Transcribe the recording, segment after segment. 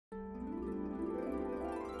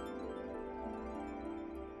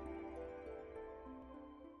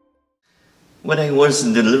When I was a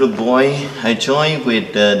little boy, I joined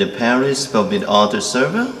with the parish for the altar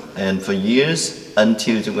server, and for years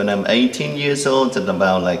until when I'm 18 years old, at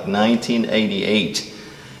about like 1988.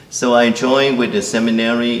 So I joined with the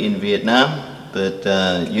seminary in Vietnam, but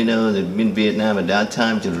you know, in Vietnam at that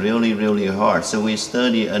time it was really hard. So we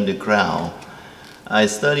studied underground. I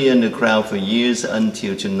studied underground for years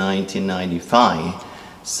until to 1995.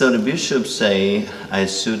 So the bishop say I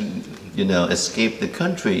should, you know, escape the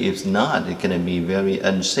country. If not, it can be very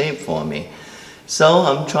unsafe for me. So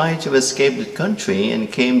I'm trying to escape the country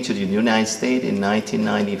and came to the United States in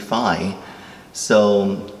 1995.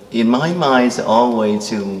 So in my mind, I always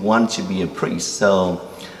to want to be a priest. So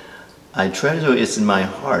I treasure it in my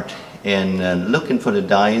heart and looking for the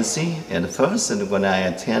diocese at first. And when I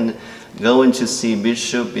attend, going to see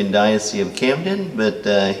Bishop in Diocese of Camden, but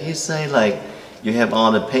he say like, you have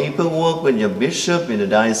all the paperwork with your bishop in the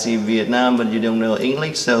Diocese of Vietnam, but you don't know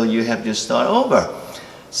English, so you have to start over.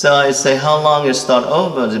 So I say, how long is start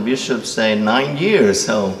over? The bishop say 9 years.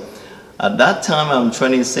 So at that time, I'm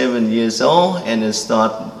 27 years old, and it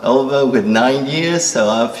start over with 9 years, so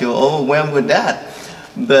I feel overwhelmed with that.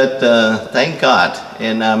 But thank God,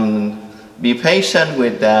 and be patient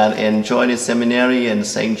with that, and join the seminary in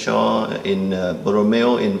St. John in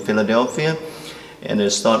Borromeo in Philadelphia. And I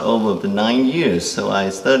start over for 9 years. So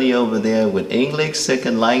I study over there with English,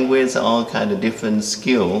 second language, all kind of different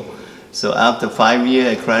skill. So after 5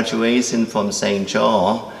 years, I graduated from St.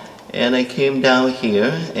 John, and I came down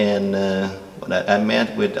here, and I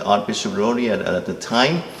met with Archbishop Rory at the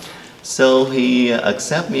time. So he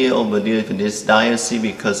accepted me over there for this diocese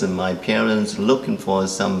because of my parents looking for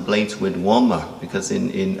some place with warmer, because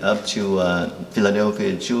in up to Philadelphia,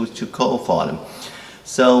 it's too cold for them.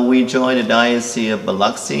 So we joined the Diocese of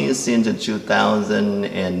Biloxi since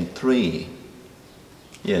 2003.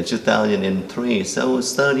 Yeah, 2003. So we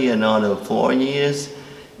studied another 4 years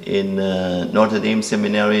in Notre Dame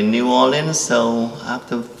Seminary in New Orleans. So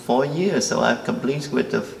after 4 years, so I've completed with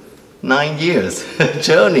the 9 years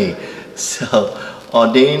journey. So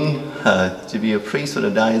ordained to be a priest for the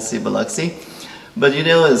Diocese of Biloxi. But you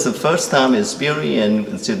know, it's the first time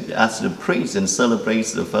experience as the priest and celebrate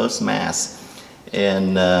the first Mass.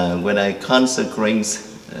 And when I consecrate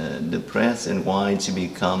the bread and wine to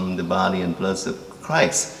become the body and blood of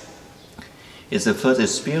Christ, it's the first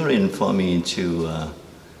experience for me to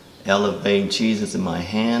elevate Jesus in my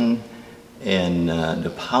hand, and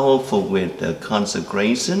the powerful with the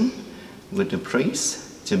consecration with the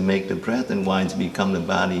priest to make the bread and wine to become the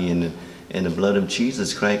body and the blood of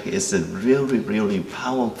Jesus Christ is really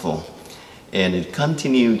powerful. And it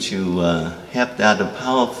continues to have that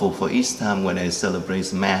powerful for each time when I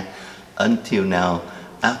celebrate Mass until now,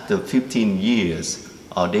 after 15 years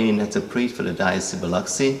ordained as a priest for the Diocese of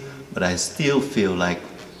Biloxi, but I still feel like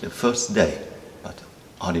the first day of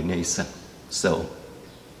ordination. So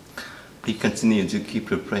please continue to keep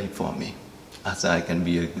to pray for me as I can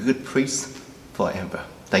be a good priest forever.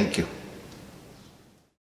 Thank you.